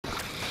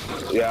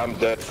Yeah, I'm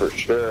dead for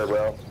sure,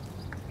 bro.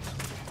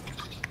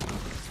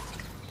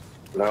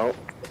 No.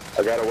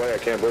 I got away. I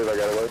can't believe I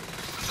got away.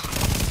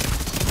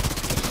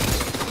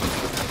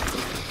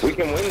 We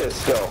can win this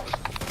still.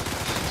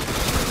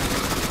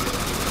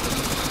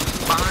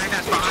 Behind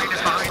us, behind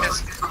us, behind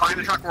us. Behind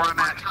the truck where I'm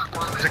at.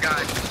 There's a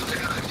guy.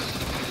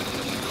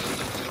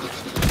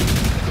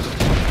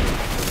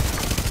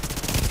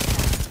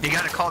 You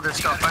gotta call this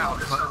stuff out.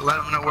 Let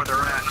them know where they're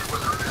at.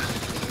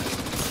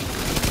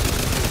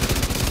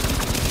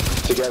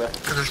 Together.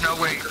 Because there's no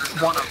way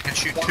one of them can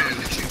shoot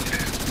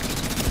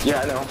two.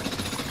 Yeah, I know.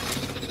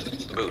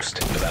 Boost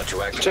about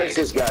to activate. Chase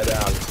this guy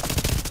down.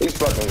 He's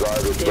fucking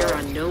garbage, bro. There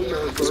are no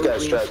more This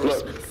guy's trash.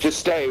 reinforcements. Look, just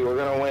stay. We're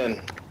gonna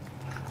win.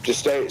 Just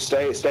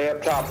stay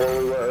up top where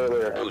we were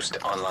earlier. Boost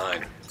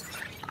online.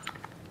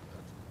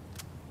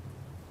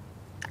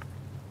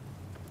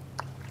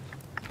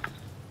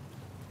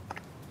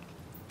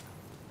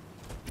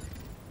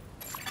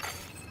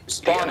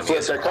 Spawn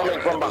flips are coming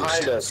from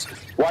behind us.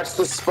 Watch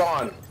the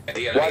spawn.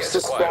 Watch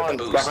the spawn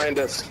behind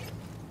us.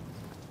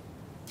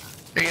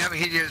 Yeah,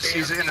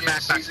 he's in the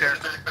back there.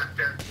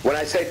 When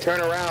I say turn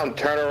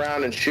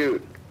around and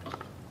shoot.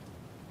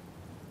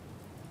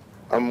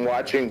 I'm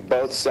watching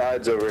both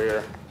sides over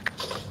here.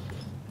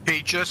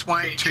 He just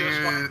went to,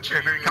 if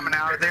you're coming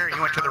out of there, he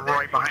went to the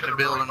right behind the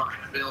building.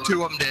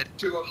 Two of them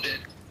did.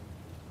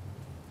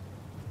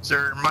 So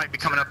there might be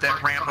coming up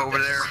that ramp over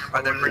there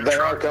by that green They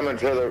truck. are coming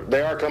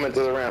to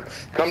the ramp.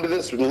 Come to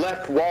this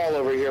left wall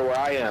over here where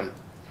I am.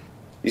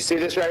 You see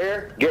this right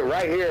here? Get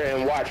right here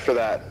and watch for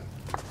that.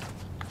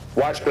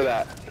 Watch for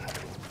that.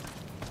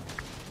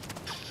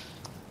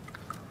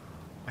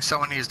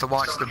 Someone needs to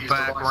watch the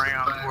back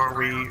ramp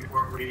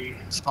where we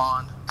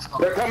spawn.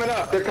 They're coming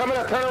up. Turn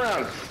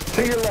around.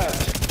 To your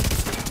left.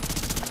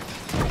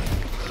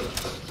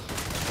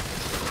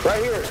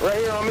 Right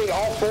here on me.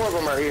 All four of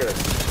them are here.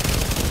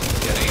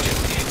 Get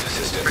agent needs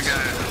assistance. We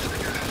got it.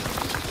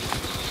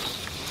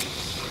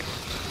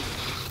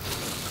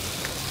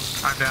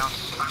 I'm down.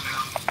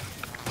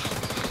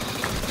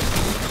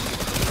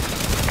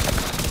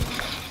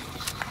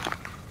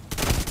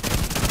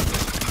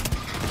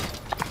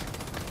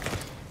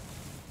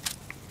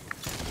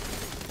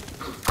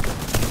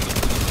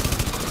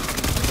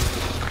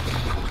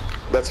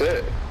 That's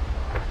it.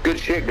 Good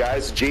shit,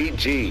 guys.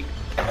 GG.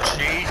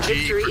 GG.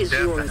 Victory is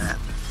yours.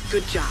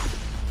 Good job.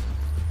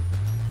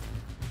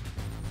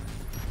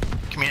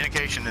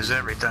 Communication is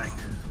everything.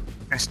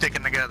 And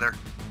sticking together.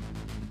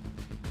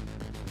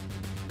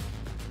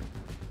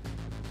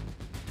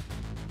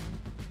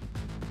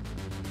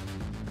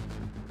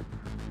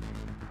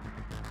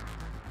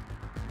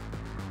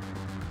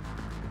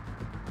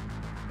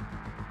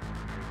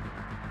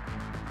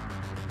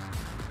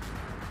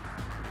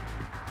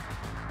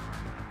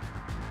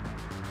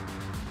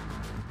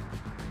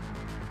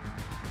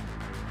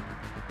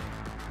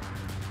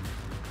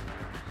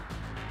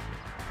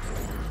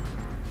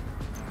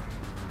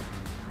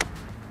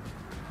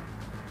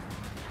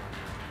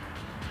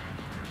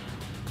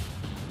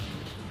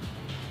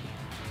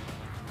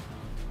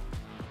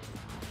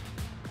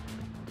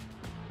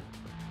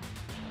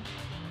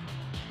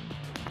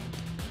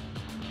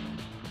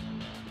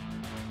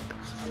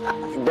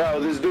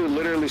 Bro, this dude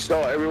literally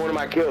stole every one of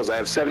my kills. I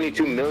have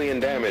 72 million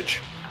damage.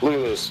 Look at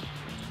this.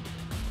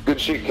 Good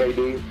shit,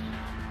 KD.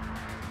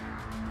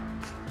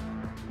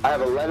 I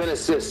have 11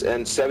 assists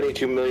and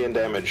 72 million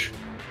damage.